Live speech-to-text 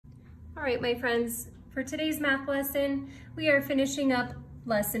All right, my friends, for today's math lesson, we are finishing up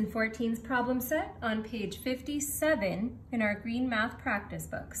lesson 14's problem set on page 57 in our green math practice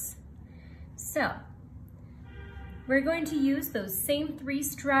books. So, we're going to use those same three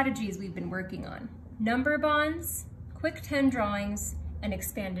strategies we've been working on: number bonds, quick 10 drawings, and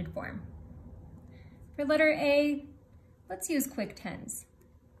expanded form. For letter A, let's use quick 10s.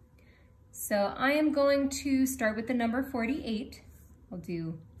 So I am going to start with the number 48. I'll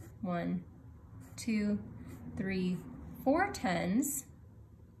do 1, 2, 3, 4 10s,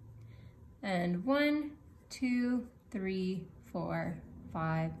 and 1, 2, 3, 4,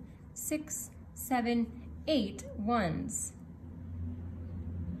 5, 6, 7, 8 1s.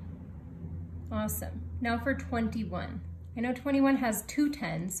 Awesome. Now for 21. I know 21 has 2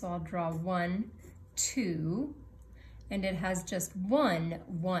 10s, so I'll draw 1, 2, and it has just 1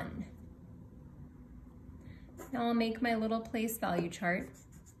 1. Now I'll make my little place value chart.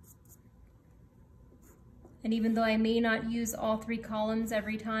 And even though I may not use all 3 columns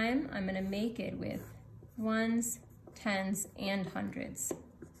every time, I'm going to make it with 1s, 10s, and 100s.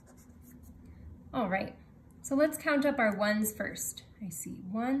 All right, so let's count up our 1s first. I see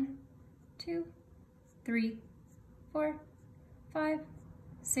 1, 2, 3, 4, 5,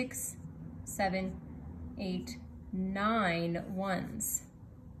 6, 7, 8, 9 1s.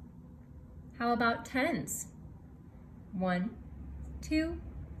 How about 10s? 1, 2,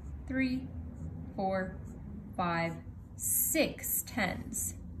 3, 4, 5, 6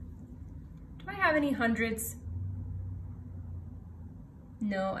 10s. Do I have any hundreds?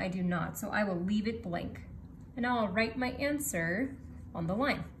 No, I do not, so I will leave it blank. And now I'll write my answer on the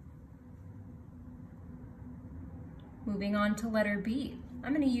line. Moving on to letter B.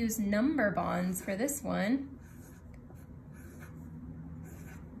 I'm going to use number bonds for this one.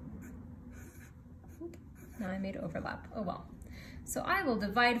 Now I made overlap, oh well. So I will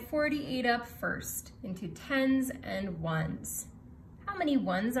divide 48 up first into 10s and 1s. How many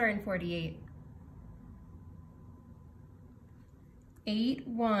 1s are in 48?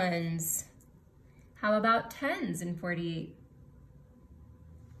 8 1s. How about 10s in 48?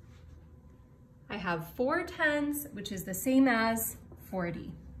 I have 4 10s, which is the same as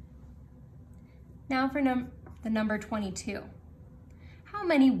 40. Now for the number 22. How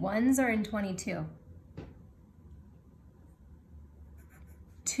many 1s are in 22?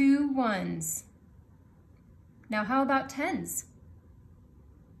 2 1s. Now how about 10s?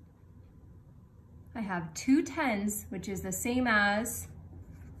 I have 2 10s, which is the same as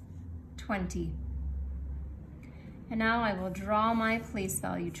 20. And now I will draw my place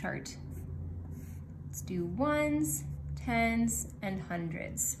value chart. Let's do 1s, 10s, and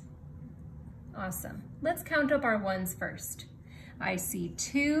 100s. Awesome. Let's count up our 1s first. I see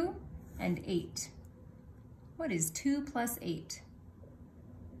 2 and 8. What is 2 plus 8?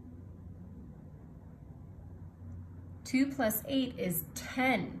 2 plus 8 is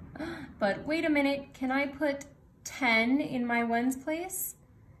 10. But wait a minute, can I put 10 in my 1s place?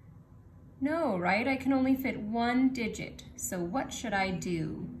 No, right? I can only fit 1 digit. So what should I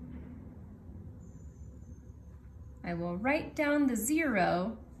do? I will write down the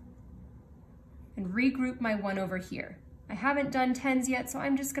 0 and regroup my 1 over here. I haven't done 10s yet, so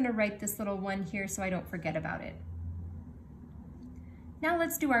I'm just going to write this little 1 here so I don't forget about it. Now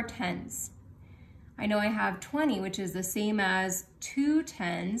let's do our 10s. I know I have 20, which is the same as 2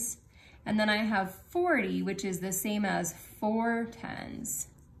 10s, and then I have 40, which is the same as 4 10s.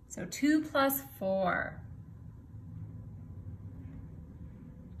 So 2 plus 4.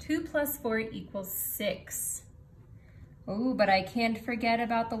 2 plus 4 equals 6. Oh, but I can't forget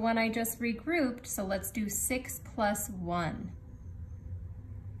about the one I just regrouped, so let's do 6 plus 1.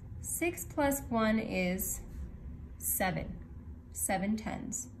 6 plus 1 is 7. 7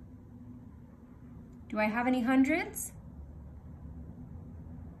 10s. Do I have any hundreds?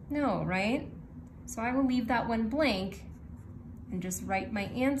 No, right? So I will leave that one blank and just write my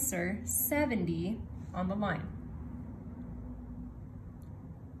answer, 70, on the line.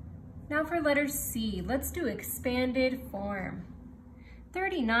 Now for letter C, let's do expanded form.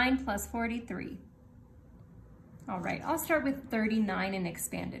 39 plus 43. All right, I'll start with 39 in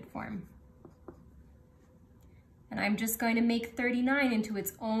expanded form. And I'm just going to make 39 into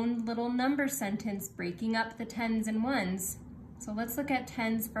its own little number sentence, breaking up the 10s and 1s. So let's look at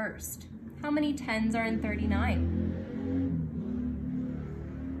 10s first. How many 10s are in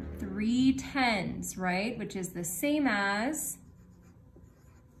 39? 3 10s, right? Which is the same as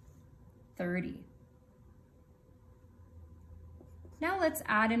 30. Now let's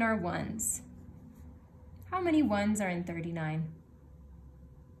add in our 1s. How many 1s are in 39?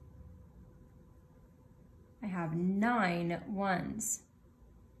 I have 9 1s.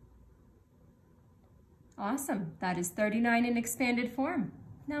 Awesome, that is 39 in expanded form.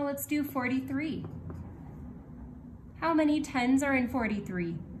 Now let's do 43. How many tens are in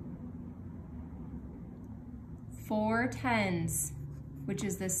 43? 4 tens, which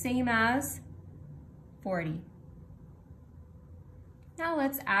is the same as 40. Now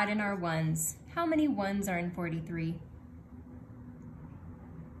let's add in our ones. How many ones are in 43?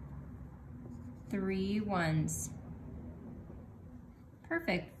 3 ones.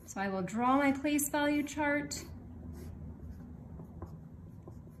 Perfect. So I will draw my place value chart.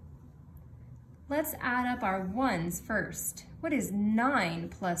 Let's add up our ones first. What is 9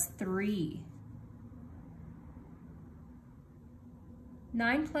 plus 3?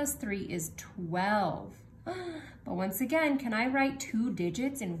 9 plus 3 is 12. But once again, can I write 2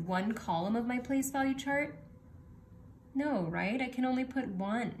 digits in one column of my place value chart? No, right? I can only put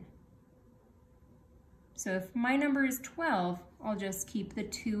 1. So if my number is 12, I'll just keep the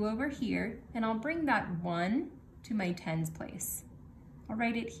 2 over here, and I'll bring that 1 to my tens place. I'll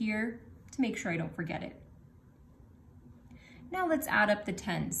write it here to make sure I don't forget it. Now let's add up the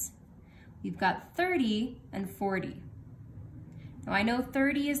tens. We've got 30 and 40. Now I know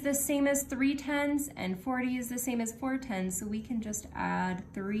 30 is the same as 3 tens and 40 is the same as 4 tens, so we can just add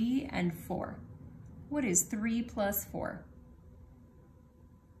 3 and 4. What is 3 plus 4?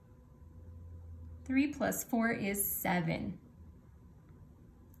 3 plus 4 is 7.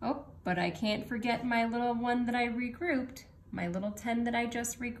 Oh, but I can't forget my little one that I regrouped, my little 10 that I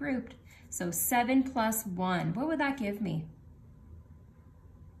just regrouped. So 7 plus 1, what would that give me?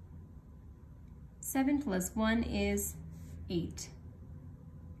 7 plus 1 is 8.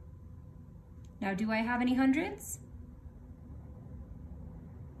 Now, do I have any hundreds?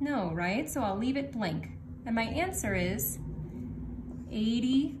 No, right? So I'll leave it blank. And my answer is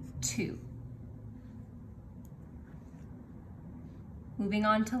 82. Moving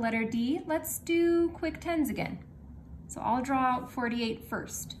on to letter D, let's do quick tens again. So I'll draw out 48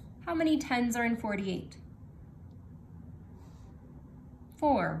 first. How many tens are in 48?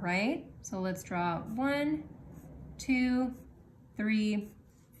 4, right? So let's draw out 1, 2, 3,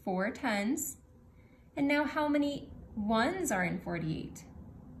 4 tens. And now how many ones are in 48?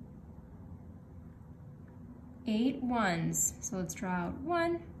 8 ones. So let's draw out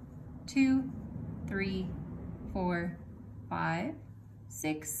 1, 2, 3, 4, 5,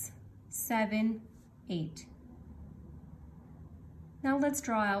 6, 7, 8. Now let's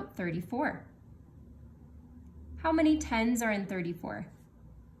draw out 34. How many tens are in 34?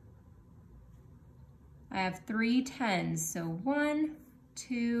 I have 3 tens, so 1,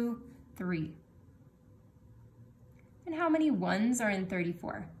 2, 3. And how many ones are in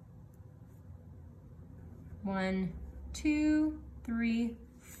 34? 1, 2, 3,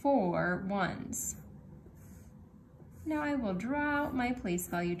 4 ones. Now I will draw out my place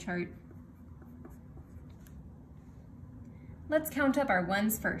value chart. Let's count up our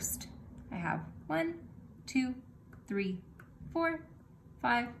ones first. I have 1, 2, 3, 4,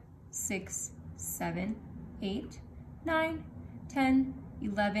 5, 6, 7, 8, 9, 10,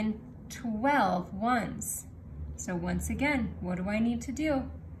 11, 12 ones. So once again, what do I need to do?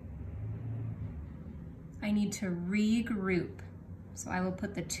 I need to regroup. So I will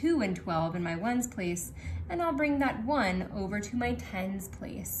put the 2 and 12 in my ones place, and I'll bring that 1 over to my tens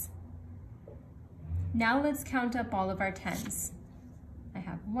place. Now let's count up all of our tens. I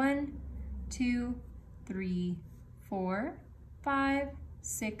have 1, 2, 3, 4, 5,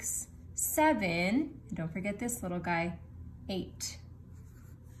 6, 7, and don't forget this little guy, 8.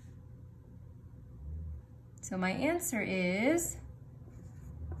 So my answer is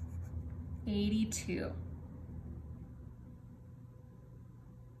 82.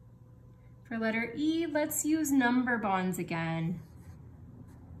 For letter E, let's use number bonds again.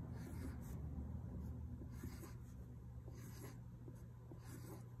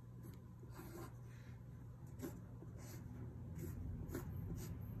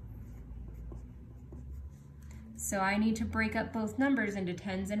 So I need to break up both numbers into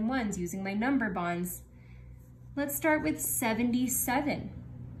tens and ones using my number bonds. Let's start with 77.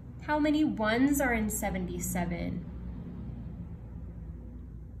 How many ones are in 77?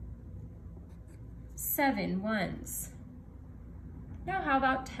 7 ones. Now how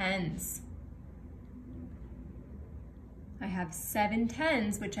about tens? I have 7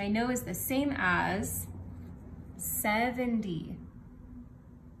 tens, which I know is the same as 70.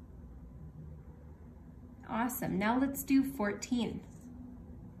 Awesome. Now let's do 14.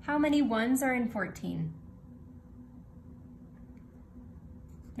 How many ones are in 14?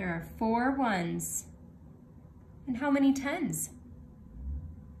 There are 4 ones. And how many tens?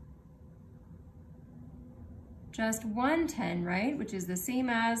 Just 1 10, right? Which is the same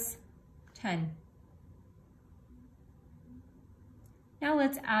as 10. Now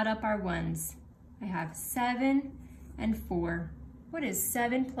let's add up our ones. I have 7 and 4. What is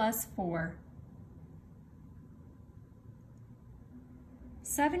 7 plus 4?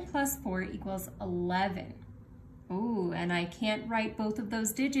 7 plus 4 equals 11. Oh, and I can't write both of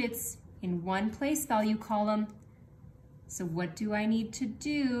those digits in one place value column. So what do I need to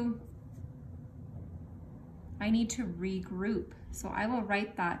do? I need to regroup. So I will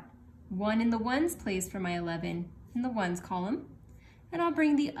write that 1 in the ones place for my 11 in the ones column, and I'll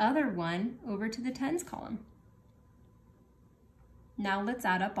bring the other 1 over to the tens column. Now let's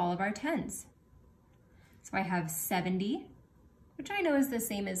add up all of our tens. So I have 70, which I know is the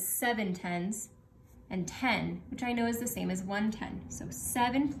same as 7 tens, and 10, which I know is the same as 1 10. So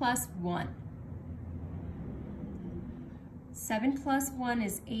 7 plus 1. 7 plus 1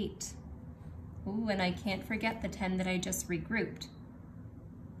 is 8. Ooh, and I can't forget the 10 that I just regrouped.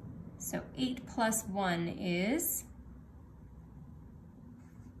 So 8 plus 1 is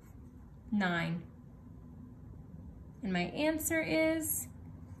 9. And my answer is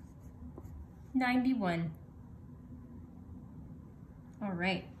 91. All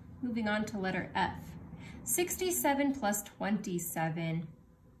right, moving on to letter F. 67 plus 27.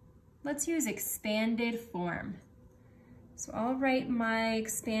 Let's use expanded form. So I'll write my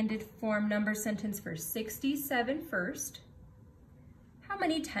expanded form number sentence for 67 first. How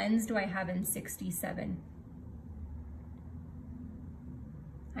many tens do I have in 67?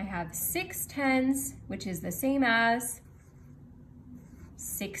 I have 6 tens, which is the same as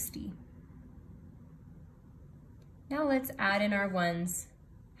 60. Now let's add in our ones.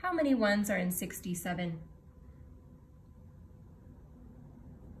 How many ones are in 67?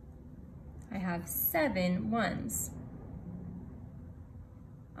 I have 7 ones.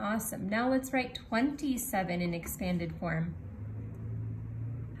 Awesome. Now let's write 27 in expanded form.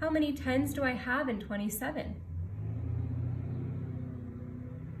 How many tens do I have in 27?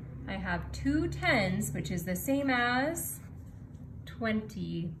 I have 2 tens, which is the same as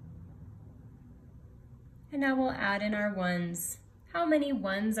 20. And now we'll add in our ones. How many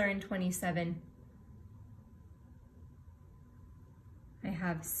ones are in 27? I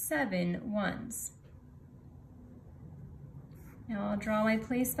have 7 ones. Now I'll draw my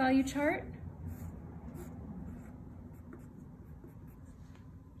place value chart.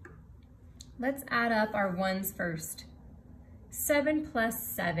 Let's add up our ones first. 7 plus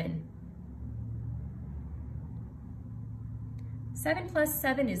 7. 7 plus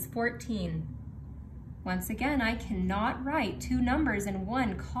 7 is 14. Once again, I cannot write 2 numbers in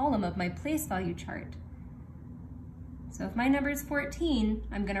one column of my place value chart. So if my number is 14,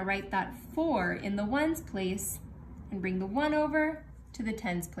 I'm going to write that 4 in the ones place and bring the 1 over to the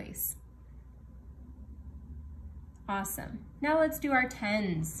tens place. Awesome. Now let's do our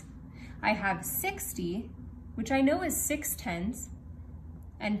tens. I have 60, which I know is 6 tens,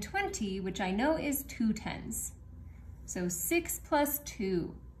 and 20, which I know is 2 tens. So 6 plus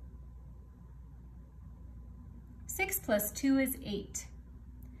 2. 6 plus 2 is 8.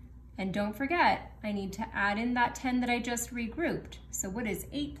 And don't forget, I need to add in that 10 that I just regrouped. So what is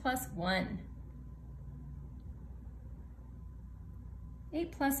 8 plus 1?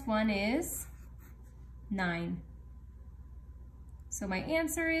 8 plus 1 is 9. So my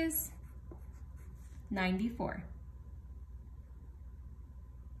answer is 94.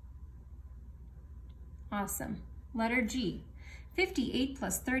 Awesome. Letter G, 58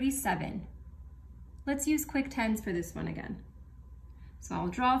 plus 37. Let's use quick tens for this one again. So I'll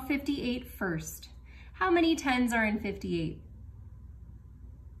draw 58 first. How many tens are in 58?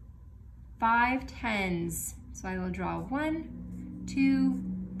 5 tens. So I will draw 1, 2,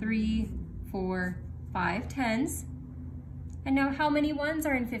 3, 4, 5 tens. And now how many ones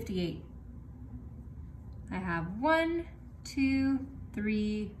are in 58? I have 1, 2,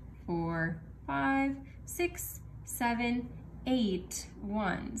 3, 4, 5, 6, 7, 8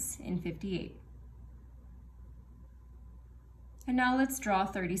 ones in 58. And now let's draw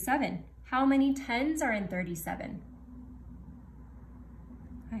 37. How many tens are in 37?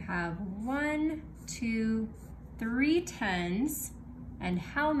 I have 1, 2, 3 tens. And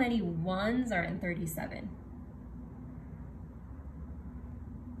how many ones are in 37?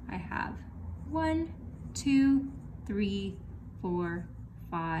 I have 1, 2, 3, 4,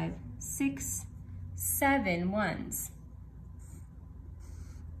 5, 6, 7 ones.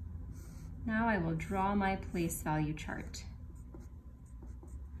 Now I will draw my place value chart.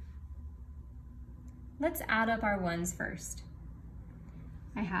 Let's add up our ones first.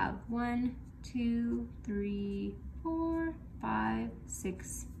 I have 1, 2, 3, 4, 5,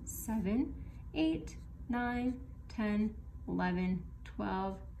 6, 7, 8, 9, 10, 11,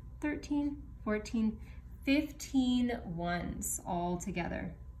 12, 13, 14, 15 ones all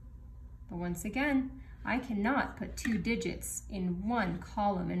together. But once again, I cannot put 2 digits in one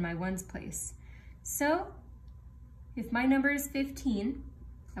column in my ones place. So if my number is 15,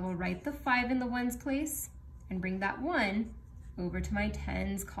 I will write the 5 in the ones place and bring that 1 over to my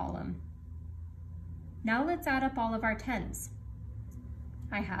tens column. Now let's add up all of our tens.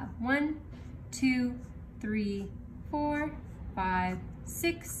 I have 1, 2, 3, 4, 5,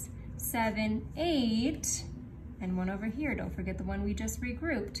 6, 7, 8, and 1 over here. Don't forget the one we just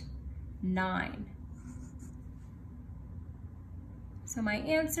regrouped, 9. So my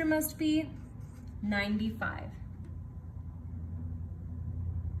answer must be 95.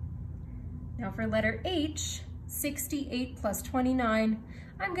 Now for letter H, 68 plus 29,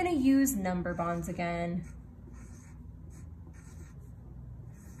 I'm going to use number bonds again.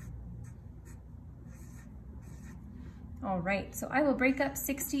 All right, so I will break up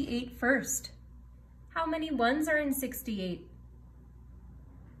 68 first. How many ones are in 68?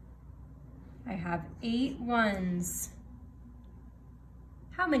 I have 8 ones.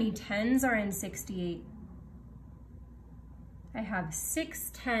 How many tens are in 68? I have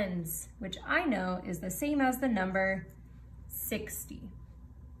 6 tens, which I know is the same as the number 60.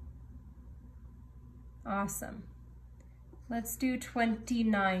 Awesome. Let's do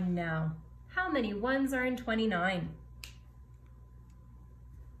 29 now. How many ones are in 29?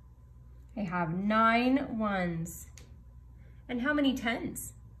 I have 9 ones. And how many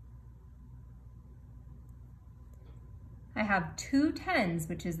tens? I have 2 tens,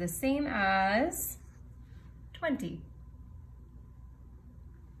 which is the same as 20.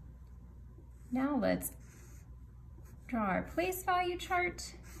 Now let's draw our place value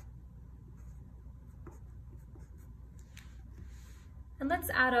chart. And let's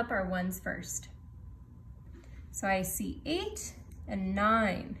add up our ones first. So I see 8 and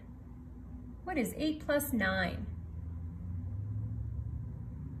 9. What is 8 plus 9?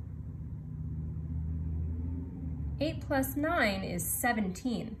 Eight plus 9 is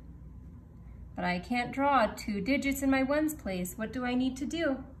 17. But I can't draw 2 digits in my ones place. What do I need to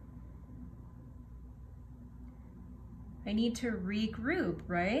do? I need to regroup,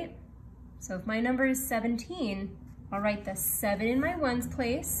 right? So if my number is 17, I'll write the 7 in my ones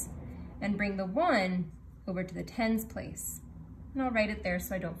place and bring the 1 over to the tens place. And I'll write it there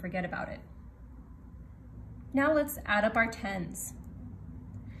so I don't forget about it. Now let's add up our tens.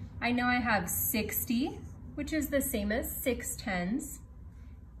 I know I have 60, which is the same as 6 tens,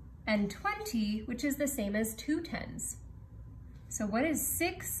 and 20, which is the same as 2 tens. So what is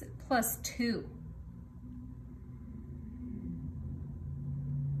 6 plus 2?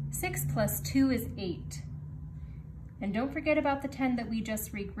 6 plus 2 is 8. And don't forget about the 10 that we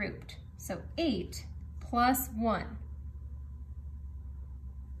just regrouped. So 8 plus 1.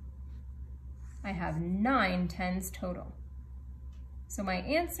 I have 9 tens total. So my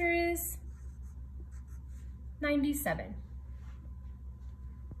answer is 97.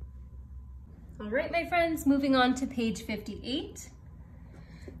 All right, my friends, moving on to page 58.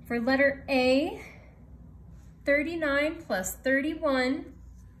 For letter A, 39 plus 31,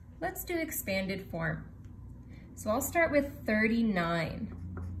 let's do expanded form. So I'll start with 39.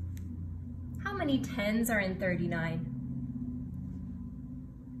 How many tens are in 39?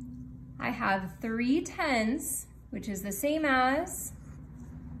 I have 3 tens, which is the same as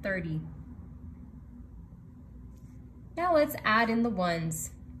 30. Now let's add in the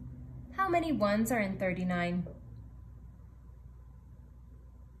ones. How many ones are in 39?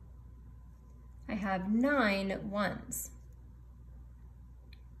 I have 9 ones.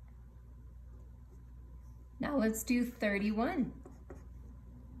 Now let's do 31.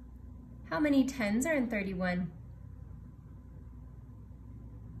 How many tens are in 31?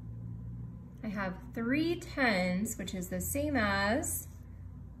 I have 3 tens, which is the same as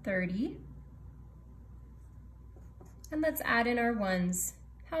 30. And let's add in our ones.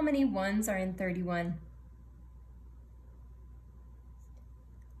 How many ones are in 31?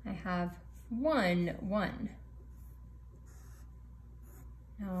 I have 1 1.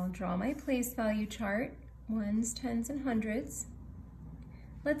 Now I'll draw my place value chart, ones, tens, and hundreds.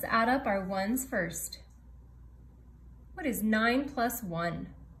 Let's add up our ones first. What is 9 plus 1?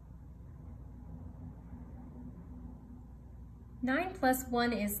 9 plus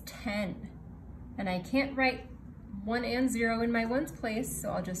 1 is 10. And I can't write 1 and 0 in my ones place,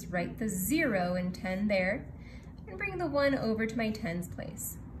 so I'll just write the 0 in 10 there and bring the 1 over to my tens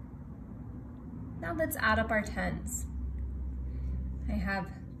place. Now let's add up our tens. I have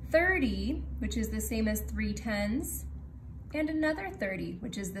 30, which is the same as 3 tens, and another 30,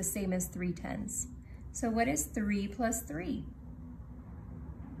 which is the same as 3 tens. So what is 3 plus 3?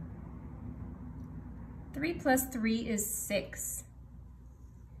 3 plus 3 is 6.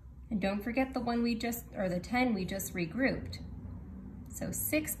 And don't forget the 10 we just regrouped. So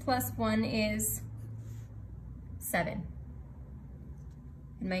 6 plus 1 is 7.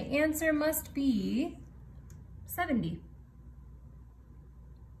 And my answer must be 70.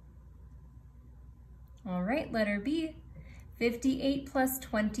 All right, letter B, 58 plus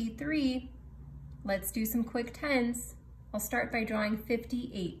 23. Let's do some quick tens. I'll start by drawing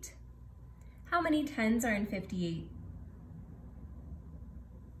 58. How many tens are in 58?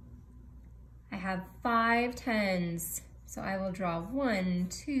 I have 5 tens, so I will draw 1,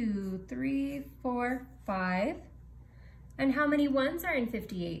 2, 3, 4, 5. And how many ones are in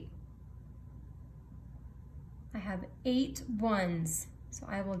 58? I have 8 ones, so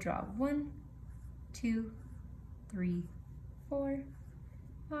I will draw 1, 2, 3, 4,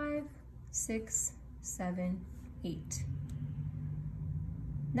 5, 6, 7, 8.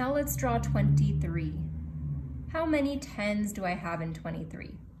 Now let's draw 23. How many tens do I have in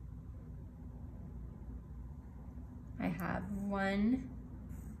 23? I have 1,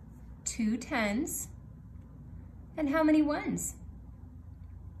 2 tens. And how many ones?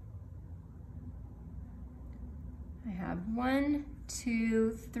 I have 1,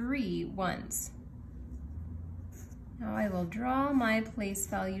 2, 3 ones. Now I will draw my place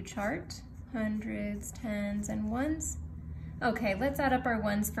value chart, hundreds, tens, and ones. Okay, let's add up our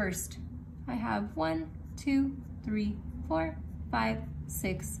ones first. I have 1, 2, 3, 4, 5,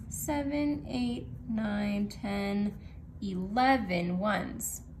 6, 7, 8, 9, 10, 11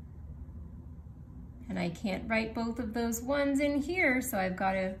 ones. And I can't write both of those ones in here, so I've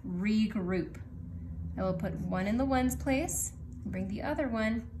got to regroup. I will put 1 in the ones place and bring the other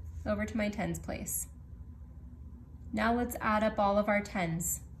one over to my tens place. Now let's add up all of our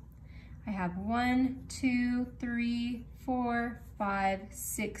tens. I have 1, 2, 3, 4, 5,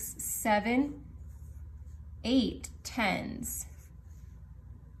 6, 7, 8 tens.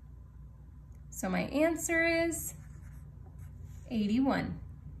 So my answer is 81.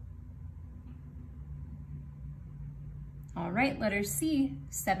 All right, letter C,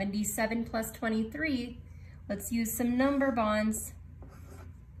 77 plus 23. Let's use some number bonds.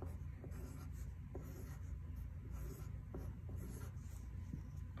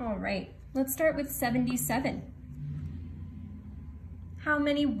 All right, let's start with 77. How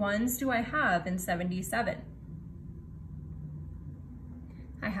many ones do I have in 77?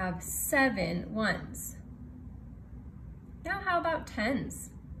 I have 7 ones. Now how about tens?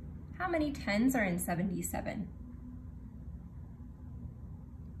 How many tens are in 77?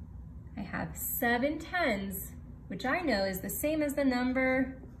 I have 7 tens, which I know is the same as the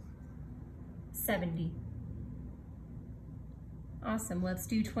number 70. Awesome, let's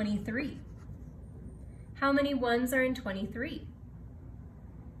do 23. How many ones are in 23?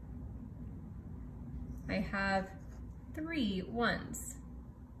 I have 3 ones.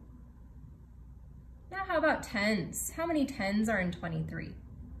 Now how about tens? How many tens are in 23?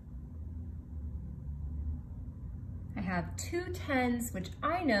 I have 2 tens, which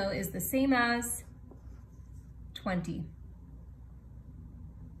I know is the same as 20.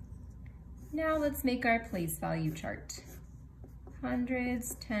 Now let's make our place value chart.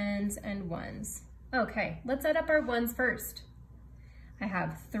 Hundreds, tens, and ones. Okay, let's add up our ones first. I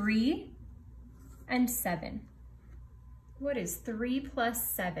have 3 and 7. What is 3 plus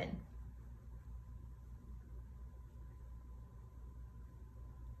 7?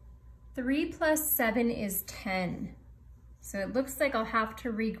 Three plus 7 is 10. So it looks like I'll have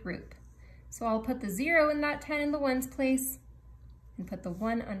to regroup. So I'll put the 0 in that 10 in the ones place and put the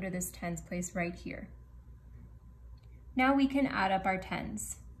 1 under this tens place right here. Now we can add up our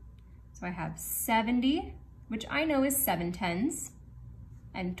tens. So I have 70, which I know is 7 tens,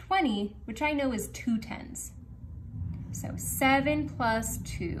 and 20, which I know is 2 tens. So 7 plus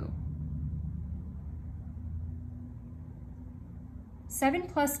 2. 7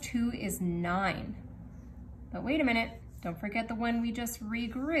 plus 2 is 9. But wait a minute, don't forget the one we just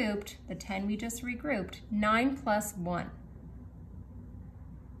regrouped, the 10 we just regrouped. 9 plus 1.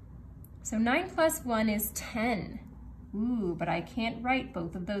 So 9 plus 1 is 10. Ooh, but I can't write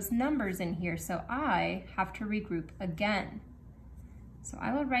both of those numbers in here, so I have to regroup again. So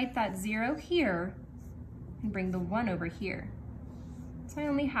I will write that 0 here and bring the 1 over here. So I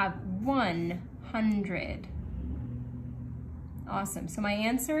only have 100. Awesome, so my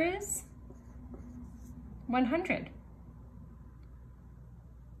answer is 100.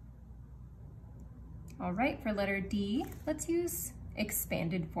 All right, for letter D, let's use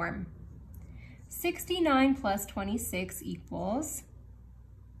expanded form. 69 plus 26 equals,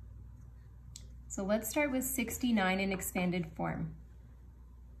 so let's start with 69 in expanded form.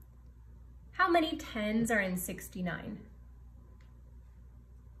 How How many tens are in 69?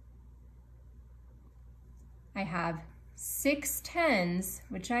 I have 6 tens,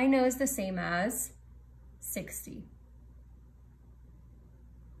 which I know is the same as 60.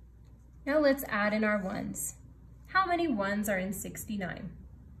 Now let's add in our ones. How many ones are in 69?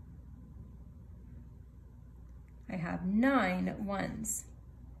 I have 9 ones.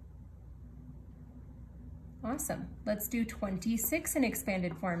 Awesome. Let's do 26 in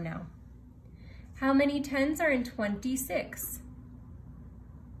expanded form now. How many tens are in 26?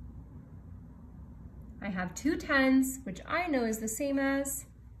 I have 2 tens, which I know is the same as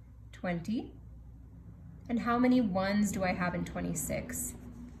 20. And how many ones do I have in 26?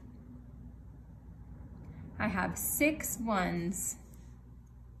 I have 6 ones.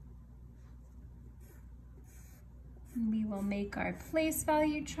 We will make our place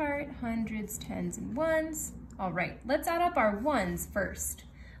value chart, hundreds, tens, and ones. All right, let's add up our ones first.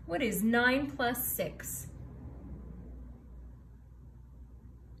 What is 9 plus 6?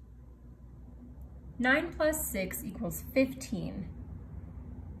 9 plus 6 equals 15.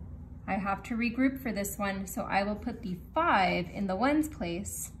 I have to regroup for this one, so I will put the 5 in the ones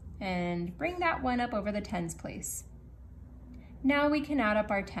place and bring that one up over the tens place. Now we can add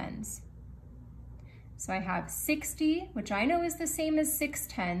up our tens. So I have 60, which I know is the same as 6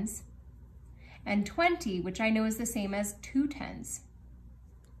 tens, and 20, which I know is the same as 2 tens.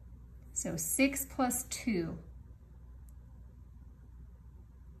 So 6 plus 2.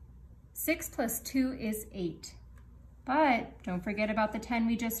 6 plus 2 is 8. But don't forget about the 10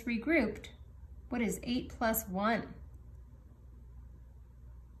 we just regrouped. What is 8 plus 1?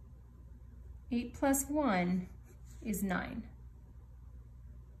 8 plus 1 is 9.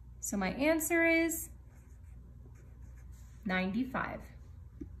 So my answer is 95.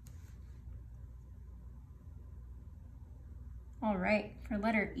 All right, for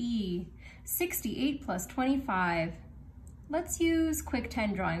letter E, 68 plus 25. Let's use quick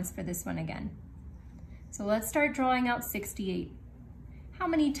 10 drawings for this one again. So let's start drawing out 68. How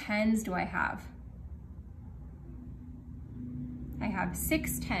many tens do I have? I have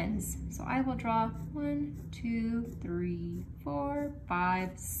 6 tens, so I will draw 1, 2, 3, 4, 5,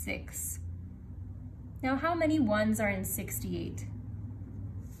 6. Now how many ones are in 68?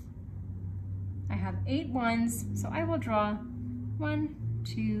 I have 8 ones, so I will draw 1,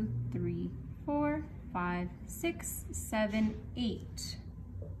 2, 3, 4, 5, 6, 7, 8.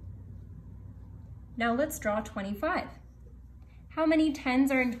 Now let's draw 25. How many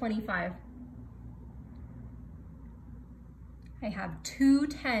tens are in 25? I have 2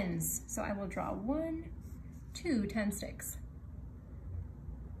 tens, so I will draw 1, 2 10 sticks.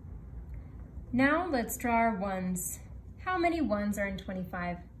 Now let's draw our ones. How many ones are in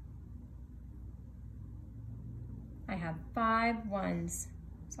 25? I have 5 ones,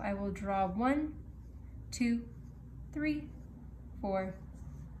 so I will draw 1, 2, 3, 4,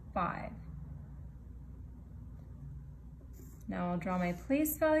 5. Now I'll draw my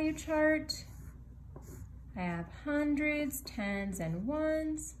place value chart. I have hundreds, tens, and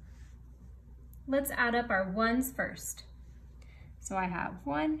ones. Let's add up our ones first. So I have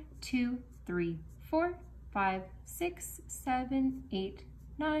 1, 2, 3, 4, 5, 6, 7, 8,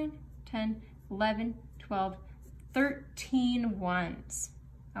 9, 10, 11, 12, 13 ones.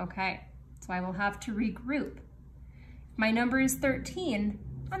 Okay, so I will have to regroup. If my number is 13,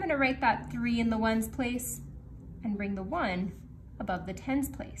 I'm going to write that 3 in the ones place and bring the 1 above the tens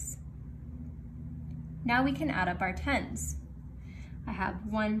place. Now we can add up our tens. I have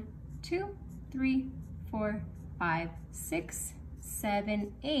 1, 2, 3, 4, 5, 6,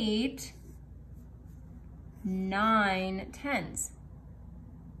 7, 8, 9 tens.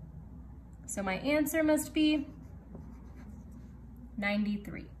 So my answer must be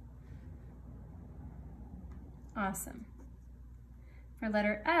 93. Awesome. For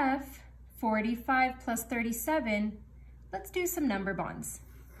letter F, 45 plus 37, let's do some number bonds.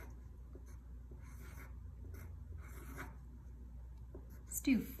 Let's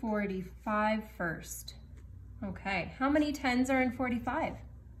do 45 first. Okay, how many tens are in 45?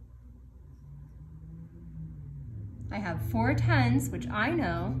 I have 4 tens, which I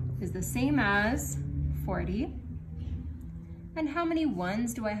know is the same as 40. And how many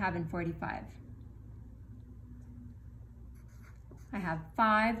ones do I have in 45? I have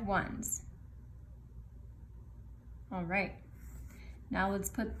 5 ones. All right, now let's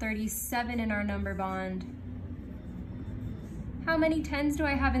put 37 in our number bond. How many tens do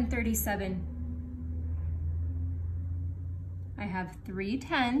I have in 37? I have 3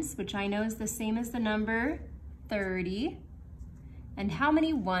 tens, which I know is the same as the number 30. And how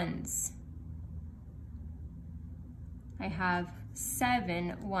many ones? I have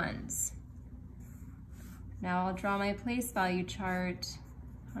 7 ones. Now I'll draw my place value chart.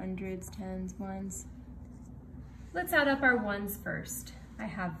 Hundreds, tens, ones. Let's add up our ones first. I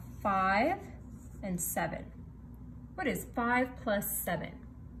have 5 and 7. What is 5 plus 7?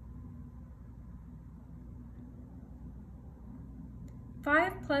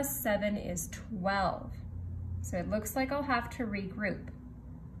 5 plus 7 is 12. So it looks like I'll have to regroup.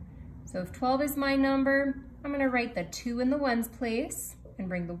 So if 12 is my number, I'm going to write the 2 in the ones place and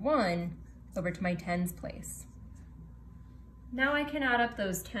bring the 1 over to my tens place. Now I can add up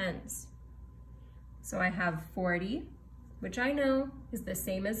those tens. So I have 40, which I know is the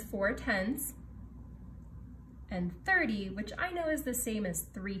same as 4 tens, and 30, which I know is the same as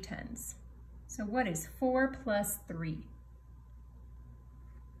 3 tens. So what is 4 plus 3?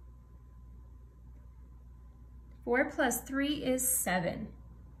 4 plus 3 is 7.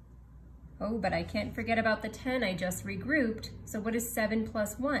 Oh, but I can't forget about the 10 I just regrouped. So what is 7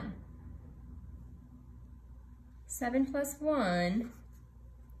 plus 1? 7 plus 1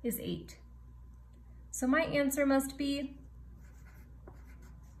 is 8. So my answer must be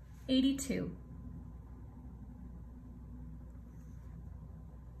 82.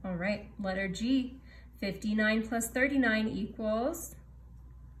 All right, letter G, 59 plus 39 equals,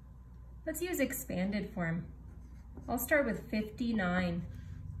 let's use expanded form. I'll start with 59.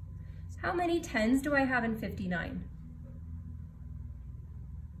 How many tens do I have in 59?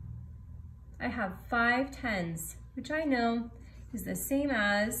 I have 5 tens, which I know is the same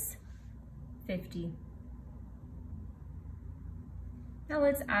as 50. Now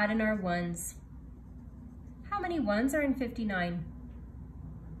let's add in our ones. How many ones are in 59?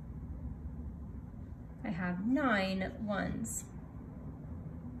 I have 9 ones.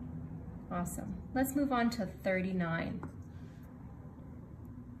 Awesome. Let's move on to 39.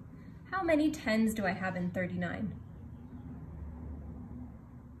 How many tens do I have in 39?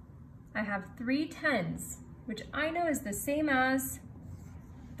 I have 3 tens, which I know is the same as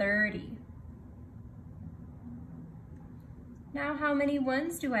 30. Now how many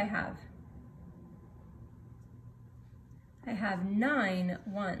ones do I have? I have 9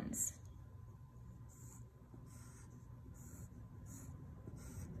 ones.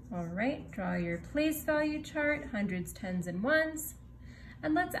 All right, draw your place value chart, hundreds, tens, and ones.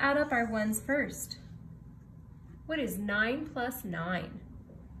 And let's add up our ones first. What is 9 plus 9?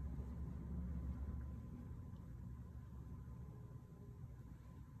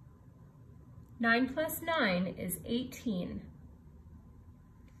 Nine plus 9 is 18.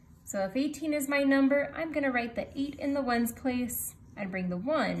 So if 18 is my number, I'm going to write the 8 in the ones place and bring the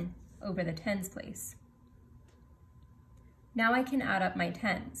 1 over the tens place. Now I can add up my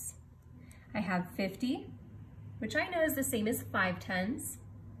tens. I have 50, which I know is the same as 5 tens,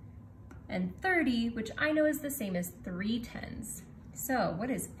 and 30, which I know is the same as 3 tens. So what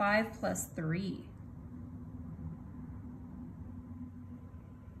is 5 plus 3?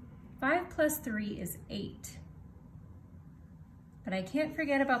 5 plus 3 is 8. But I can't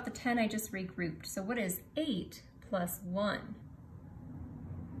forget about the 10 I just regrouped. So what is 8 plus 1?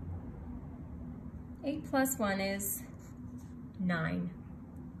 8 plus 1 is 9.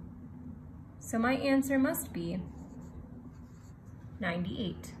 So my answer must be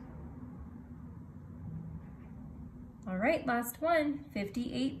 98. All right, last one,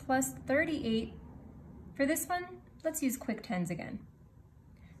 58 plus 38. For this one, let's use quick tens again.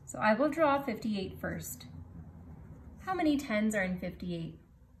 So I will draw 58 first. How many tens are in 58?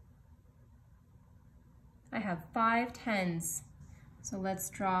 I have 5 tens. So let's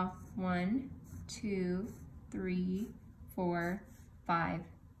draw 1, 2, 3, 4, 5.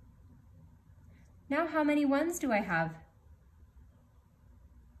 Now how many ones do I have?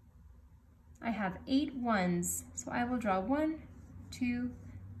 I have 8 ones. So I will draw 1, 2,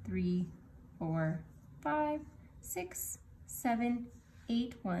 3, 4, 5, 6, 7,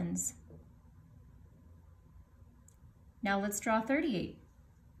 8 ones. Now let's draw 38.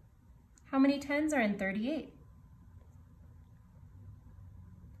 How many tens are in 38?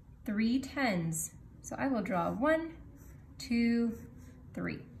 3 tens. So I will draw 1, 2,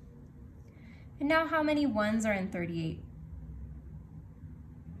 3. And now how many ones are in 38?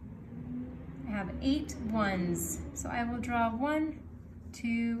 I have 8 ones. So I will draw 1,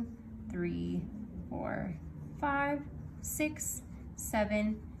 2, 3, 4, 5, 6,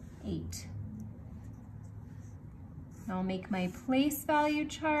 7, 8. I'll make my place value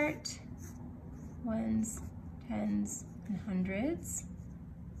chart, ones, tens, and hundreds.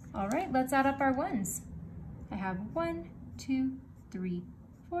 All right, let's add up our ones. I have 1, 2, 3,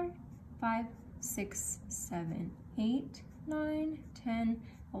 4, 5, 6, 7, 8, 9, 10,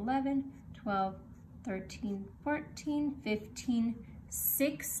 11, 12, 13, 14, 15,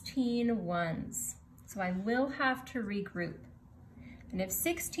 16 ones. so I will have to regroup. And if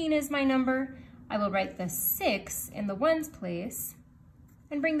 16 is my number, I will write the 6 in the ones place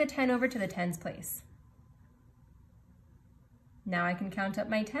and bring the 10 over to the tens place. Now I can count up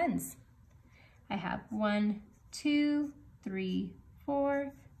my tens. I have 1, 2, 3,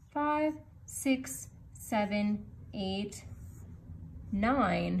 4, 5, 6, 7, 8,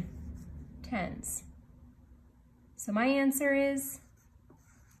 9 tens. So my answer is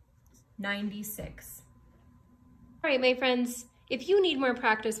 96. All right, my friends, if you need more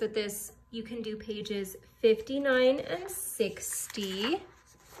practice with this, you can do pages 59 and 60.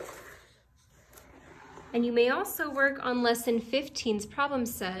 And you may also work on lesson 15's problem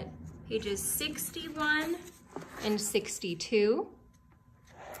set, pages 61 and 62.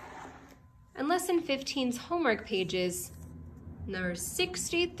 And lesson 15's homework pages, number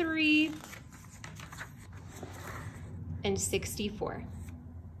 63 and 64.